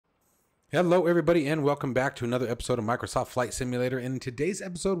Hello everybody and welcome back to another episode of Microsoft Flight Simulator. And in today's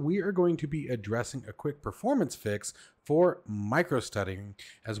episode we are going to be addressing a quick performance fix for microstuttering,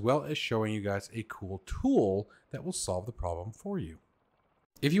 as well as showing you guys a cool tool that will solve the problem for you.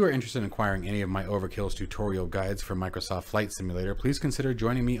 If you are interested in acquiring any of my Overkills tutorial guides for Microsoft Flight Simulator, please consider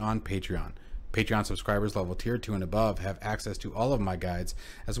joining me on Patreon. Patreon subscribers level tier 2 and above have access to all of my guides,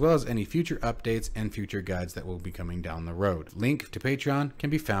 as well as any future updates and future guides that will be coming down the road. Link to Patreon can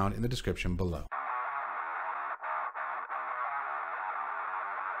be found in the description below.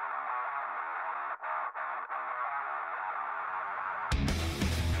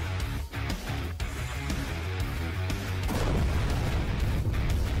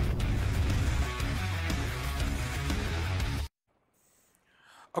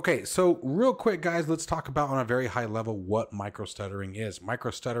 Okay, so real quick, guys, let's talk about on a very high level what microstuttering is.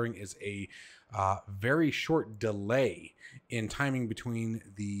 Microstuttering is a very short delay in timing between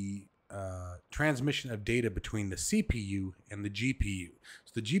the transmission of data between the CPU and the GPU.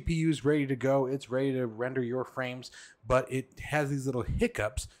 So the GPU is ready to go, it's ready to render your frames, but it has these little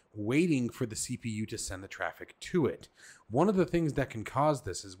hiccups waiting for the CPU to send the traffic to it. One of the things that can cause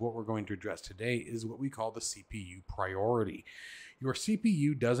this is what we're going to address today is what we call the CPU priority. Your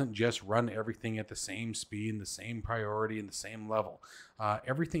CPU doesn't just run everything at the same speed and the same priority and the same level.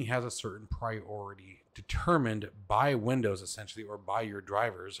 Everything has a certain priority determined by Windows, essentially, or by your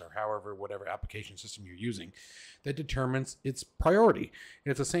drivers, or however, whatever application system you're using, that determines its priority.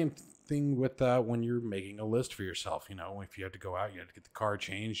 It's the same thing with when you're making a list for yourself. You know, if you have to go out, you have to get the car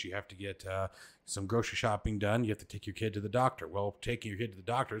changed, you have to get some grocery shopping done, you have to take your kid to the doctor. Well, taking your kid to the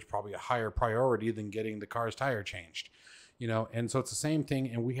doctor is probably a higher priority than getting the car's tire changed. You know, and so it's the same thing,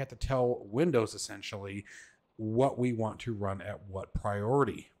 and we have to tell Windows essentially what we want to run at what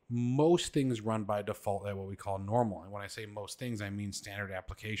priority. Most things run by default at what we call normal. And when I say most things, I mean standard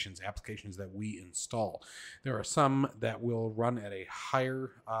applications that we install. There are some that will run at a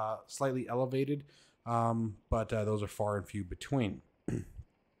higher, slightly elevated, but those are far and few between.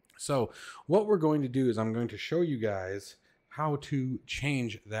 So what we're going to do is I'm going to show you guys how to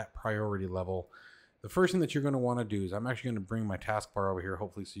change that priority level. The first thing that you're going to want to do is I'm actually going to bring my taskbar over here,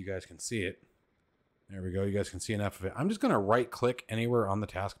 hopefully so you guys can see it. There we go. You guys can see enough of it. I'm just going to right click anywhere on the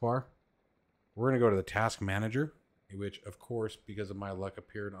taskbar. We're going to go to the task manager, which of course, because of my luck,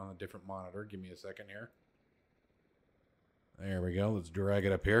 appeared on a different monitor. Give me a second here. There we go. Let's drag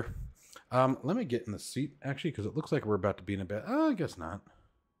it up here. Let me get in the seat actually, because it looks like we're about to be in a bed. Oh, I guess not.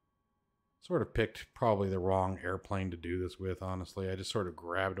 Sort of picked probably the wrong airplane to do this with, honestly. I just sort of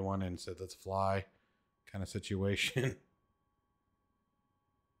grabbed one and said, let's fly. Kind of situation.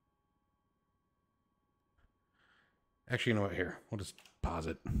 Actually, you know what? Here, we'll just pause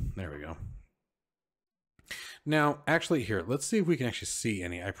it. There we go. Now, actually, here, let's see if we can actually see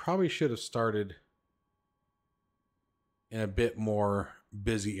any. I probably should have started in a bit more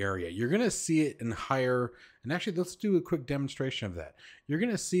busy area. You're going to see it in higher, and actually, let's do a quick demonstration of that. You're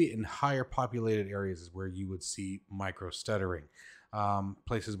going to see it in higher populated areas is where you would see micro stuttering.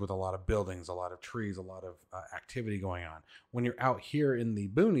 Places with a lot of buildings, a lot of trees, a lot of activity going on. When you're out here in the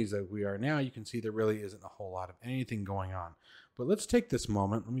boonies that we are now, you can see there really isn't a whole lot of anything going on. But let's take this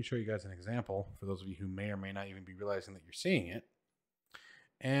moment. Let me show you guys an example for those of you who may or may not even be realizing that you're seeing it.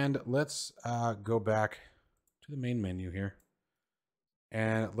 And let's go back to the main menu here.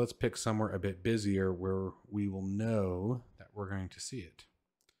 And let's pick somewhere a bit busier where we will know that we're going to see it.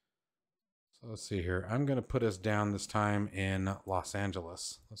 So let's see here. I'm going to put us down this time in Los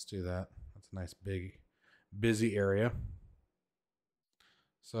Angeles. Let's do that. That's a nice big busy area.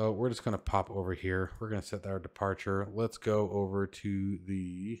 So we're just going to pop over here. We're going to set our departure. Let's go over to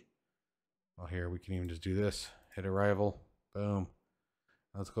the, well, here we can even just do this. Hit arrival. Boom.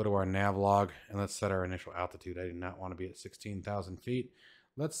 Let's go to our nav log and let's set our initial altitude. I do not want to be at 16,000 feet.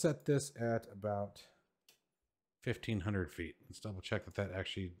 Let's set this at about 1,500 feet. Let's double check that that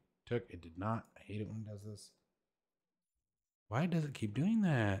actually took. It did not. I hate it when it does this. Why does it keep doing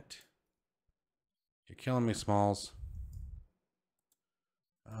that? You're killing me, Smalls.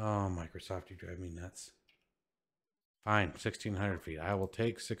 Oh, Microsoft, you drive me nuts. Fine, 1,600 feet. I will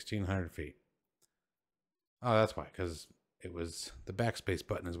take 1,600 feet. Oh, that's why, because it was the backspace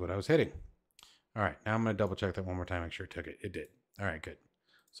button is what I was hitting. All right, now I'm going to double check that one more time, make sure it took it. It did. All right, good.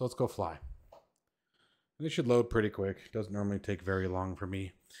 So let's go fly. And it should load pretty quick. It doesn't normally take very long for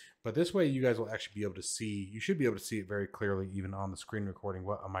me. But this way you guys will actually be able to see, you should be able to see it very clearly even on the screen recording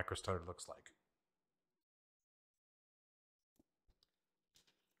what a microstutter looks like.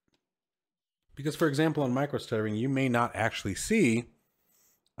 Because for example, in microstuttering, you may not actually see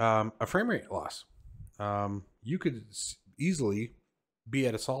a frame rate loss. You could easily be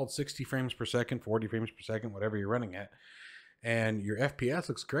at a solid 60 frames per second, 40 frames per second, whatever you're running at, and your FPS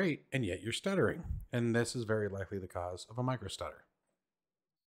looks great, and yet you're stuttering. And this is very likely the cause of a micro stutter.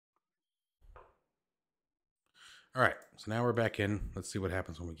 All right, so now we're back in. Let's see what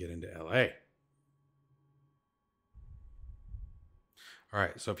happens when we get into LA. All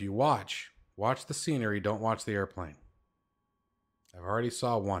right, so if you watch the scenery, don't watch the airplane. I've already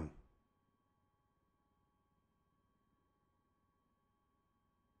saw one.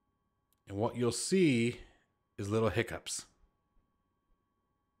 And what you'll see is little hiccups.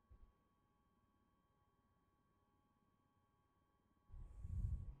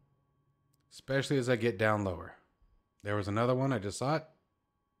 Especially as I get down lower. There was another one, I just saw it.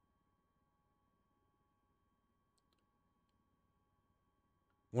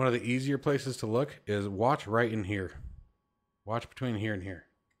 One of the easier places to look is watch right in here. Watch between here and here.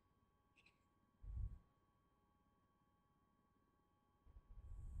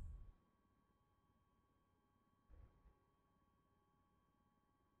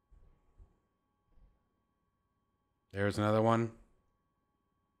 There's another one.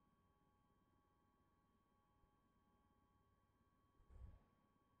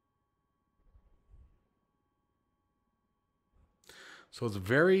 So it's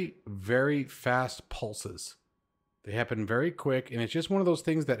very, very fast pulses. They happen very quick, and it's just one of those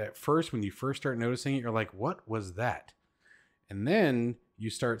things that at first, when you first start noticing it, you're like, what was that? And then you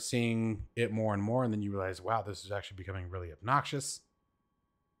start seeing it more and more, and then you realize, wow, this is actually becoming really obnoxious.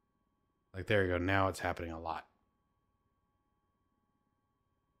 Like, there you go. Now it's happening a lot.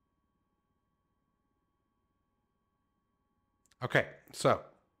 Okay, so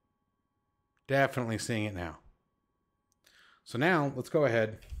definitely seeing it now. So now let's go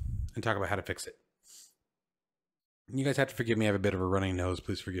ahead and talk about how to fix it. You guys have to forgive me. I have a bit of a running nose.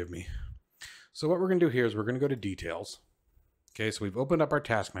 Please forgive me. So what we're going to do here is we're going to go to details. Okay, so we've opened up our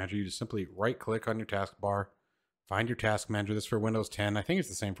task manager. You just simply right click on your taskbar, find your task manager. This is for Windows 10. I think it's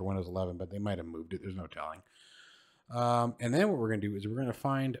the same for Windows 11, but they might have moved it. There's no telling. And then what we're going to do is we're going to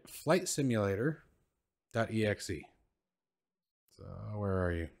find flight simulator.exe. So where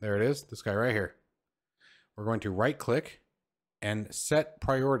are you? There it is. This guy right here. We're going to right click and set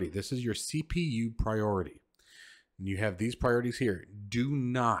priority. This is your CPU priority. And you have these priorities here. Do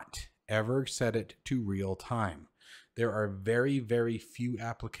not ever set it to real time. There are very, very few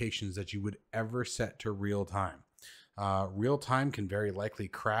applications that you would ever set to real time. Real time can very likely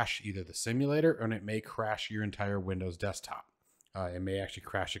crash either the simulator, or it may crash your entire Windows desktop. It may actually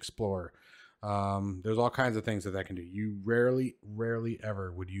crash Explorer. There's all kinds of things that can do. You rarely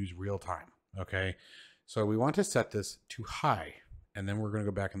ever would use real time. Okay. So we want to set this to high, and then we're going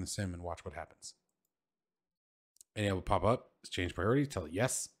to go back in the sim and watch what happens. And it will pop up. Let's change priority. Tell it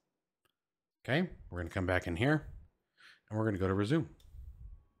yes. Okay. We're going to come back in here, and we're going to go to resume.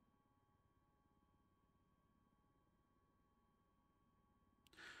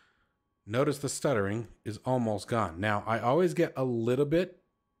 Notice the stuttering is almost gone. Now, I always get a little bit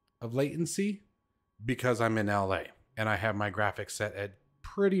of latency because I'm in LA and I have my graphics set at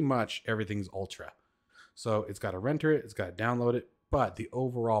pretty much everything's ultra. So it's got to render it, it's got to download it, but the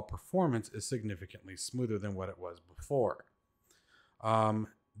overall performance is significantly smoother than what it was before.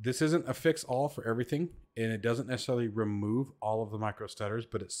 This isn't a fix all for everything, and it doesn't necessarily remove all of the micro stutters,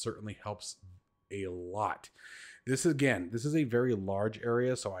 but it certainly helps a lot. This is a very large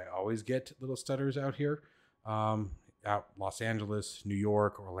area, so I always get little stutters out here. Out Los Angeles, New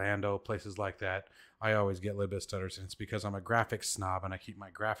York, Orlando, places like that, I always get a little bit of stutters, and it's because I'm a graphics snob and I keep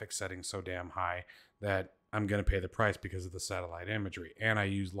my graphics settings so damn high that I'm going to pay the price because of the satellite imagery, and I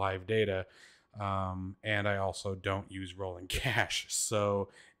use live data, and I also don't use rolling cache, so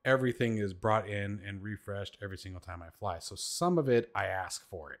everything is brought in and refreshed every single time I fly. So some of it I ask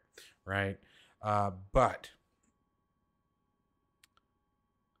for it, right? But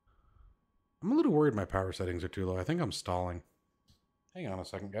I'm a little worried my power settings are too low. I think I'm stalling. Hang on a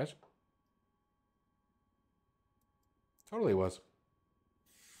second, guys. Totally was.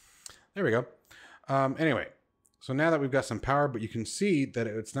 There we go. Anyway, so now that we've got some power, but you can see that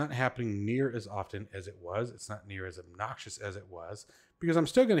it's not happening near as often as it was. It's not near as obnoxious as it was, because I'm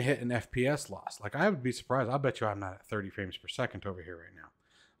still going to hit an FPS loss. Like, I would be surprised. I'll bet you I'm not at 30 frames per second over here right now.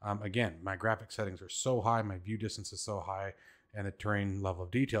 Again, my graphic settings are so high, my view distance is so high, and the terrain level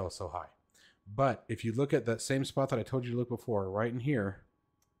of detail is so high. But if you look at that same spot that I told you to look before, right in here,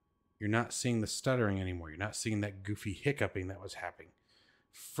 you're not seeing the stuttering anymore. You're not seeing that goofy hiccuping that was happening.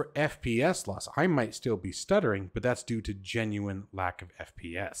 For FPS loss, I might still be stuttering, but that's due to genuine lack of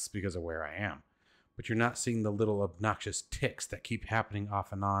FPS because of where I am. But you're not seeing the little obnoxious ticks that keep happening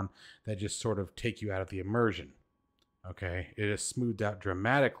off and on that just sort of take you out of the immersion. Okay, it is smoothed out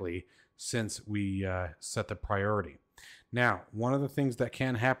dramatically since we set the priority. Now, one of the things that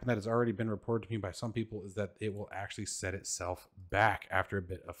can happen that has already been reported to me by some people is that it will actually set itself back after a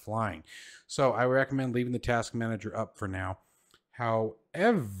bit of flying. So I recommend leaving the task manager up for now.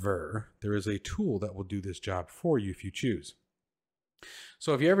 However, there is a tool that will do this job for you if you choose.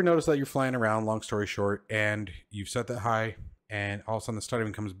 So if you ever notice that you're flying around, long story short, and you've set that high and all of a sudden the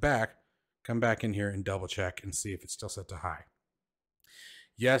stuttering comes back, come back in here and double check and see if it's still set to high.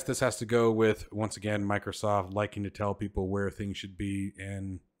 Yes, this has to go with, once again, Microsoft liking to tell people where things should be,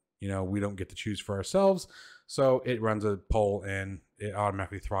 and we don't get to choose for ourselves. So it runs a poll and it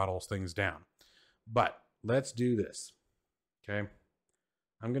automatically throttles things down. But let's do this. Okay.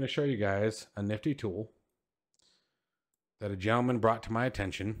 I'm going to show you guys a nifty tool that a gentleman brought to my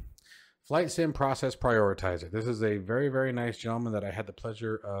attention. Flight Sim Process Prioritizer. This is a very, very nice gentleman that I had the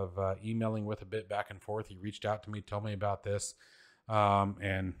pleasure of emailing with a bit back and forth. He reached out to me, told me about this.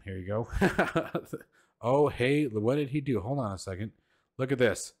 And here you go. Oh, hey, what did he do? Hold on a second. Look at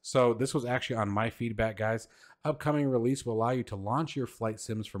this. So this was actually on my feedback, guys. Upcoming release will allow you to launch your flight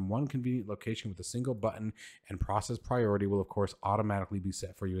sims from one convenient location with a single button, and process priority will, of course, automatically be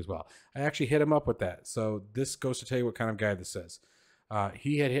set for you as well. I actually hit him up with that. So this goes to tell you what kind of guy this is.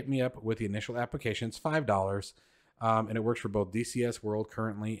 He had hit me up with the initial application. It's $5. And it works for both DCS World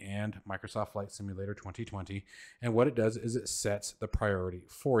currently and Microsoft Flight Simulator 2020. And what it does is it sets the priority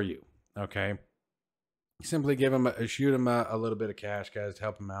for you. Okay. Simply give him shoot him a little bit of cash, guys, to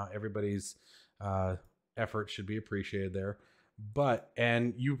help him out. Everybody's effort should be appreciated there.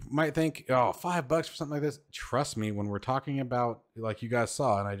 And you might think, oh, $5 for something like this. Trust me, when we're talking about, like you guys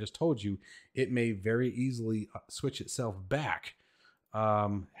saw, and I just told you, it may very easily switch itself back.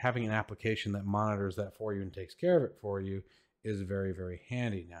 Having an application that monitors that for you and takes care of it for you is very, very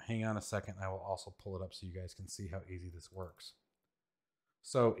handy. Now, hang on a second. I will also pull it up so you guys can see how easy this works.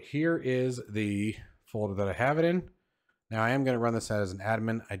 So here is the folder that I have it in. Now, I am going to run this as an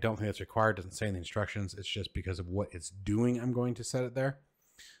admin. I don't think that's required. It doesn't say in the instructions. It's just because of what it's doing, I'm going to set it there.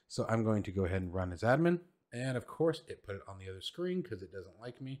 So I'm going to go ahead and run as admin. And of course, it put it on the other screen because it doesn't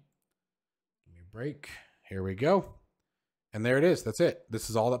like me. Give me a break. Here we go. And there it is. That's it. This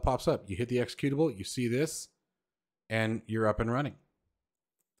is all that pops up. You hit the executable, you see this, and you're up and running.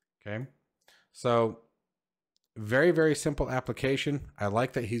 Okay. So very, very simple application. I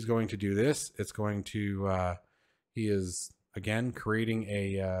like that he's going to do this. It's going to, he is, again, creating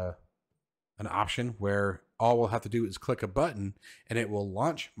an option where all we'll have to do is click a button and it will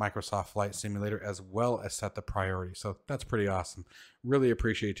launch Microsoft Flight Simulator as well as set the priority. So that's pretty awesome. Really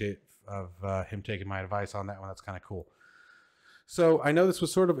appreciate it of him taking my advice on that one. That's kind of cool. So I know this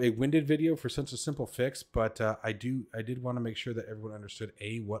was sort of a winded video for such a simple fix, but I did want to make sure that everyone understood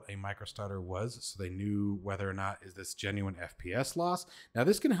what a microstutter was, so they knew whether or not is this genuine FPS loss. Now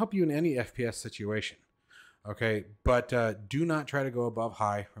this can help you in any FPS situation, okay? But do not try to go above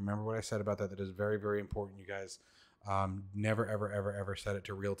high. Remember what I said about that. That is very, very important, you guys. Never, ever, ever, ever set it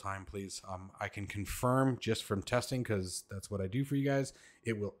to real time, please. I can confirm just from testing, because that's what I do for you guys.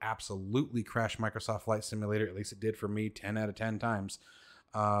 It will absolutely crash Microsoft Flight Simulator. At least it did for me 10 out of 10 times,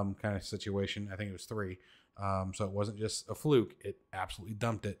 kind of situation. I think it was 3. So it wasn't just a fluke. It absolutely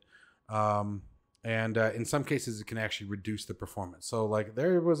dumped it. In some cases, it can actually reduce the performance. So like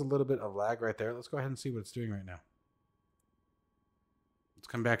there was a little bit of lag right there. Let's go ahead and see what it's doing right now. Let's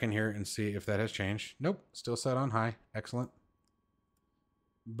come back in here and see if that has changed. Nope, still set on high. Excellent.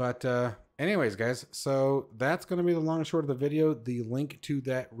 But anyways, guys, so that's going to be the long and short of the video. The link to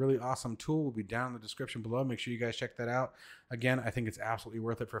that really awesome tool will be down in the description below. Make sure you guys check that out. Again, I think it's absolutely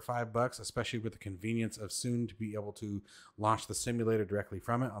worth it for $5, especially with the convenience of soon to be able to launch the simulator directly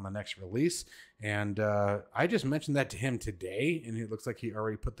from it on the next release. And I just mentioned that to him today, and it looks like he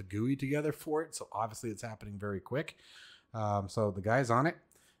already put the GUI together for it. So obviously it's happening very quick. So the guy's on it,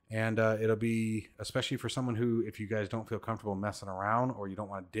 and it'll be, especially for someone who, if you guys don't feel comfortable messing around or you don't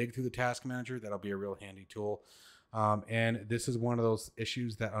want to dig through the task manager, that'll be a real handy tool. And this is one of those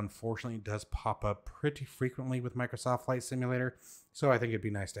issues that unfortunately does pop up pretty frequently with Microsoft Flight Simulator. So I think it'd be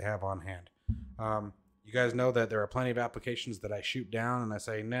nice to have on hand. You guys know that there are plenty of applications that I shoot down and I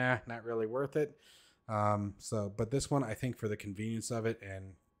say, nah, not really worth it. But this one, I think for the convenience of it,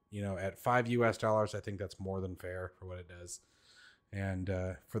 and at $5 US, I think that's more than fair for what it does. And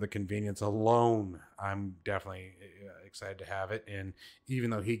for the convenience alone, I'm definitely excited to have it. And even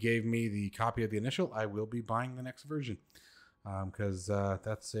though he gave me the copy of the initial, I will be buying the next version, because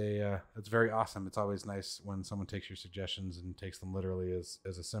that's very awesome. It's always nice when someone takes your suggestions and takes them literally as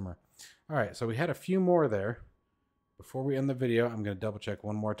a simmer. All right, so we had a few more there, Before we end the video, I'm going to double check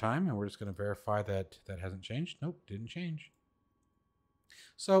one more time, and we're just going to verify that that hasn't changed. Nope, didn't change.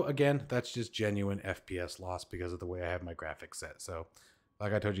 So again, that's just genuine FPS loss because of the way I have my graphics set. So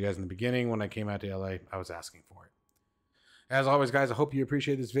like I told you guys in the beginning, when I came out to LA, I was asking for it. As always, guys, I hope you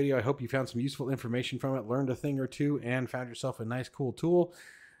appreciate this video. I hope you found some useful information from it, learned a thing or two, and found yourself a nice, cool tool.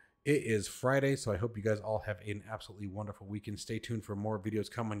 It is Friday, so I hope you guys all have an absolutely wonderful weekend. Stay tuned for more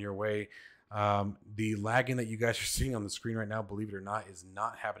videos coming your way. The lagging that you guys are seeing on the screen right now, believe it or not, is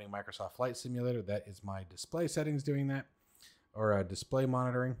not happening in Microsoft Flight Simulator. That is my display settings doing that, or display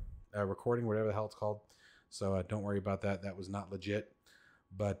monitoring, recording, whatever the hell it's called. So don't worry about that. That was not legit.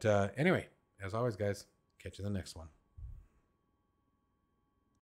 But anyway, as always, guys, catch you in the next one.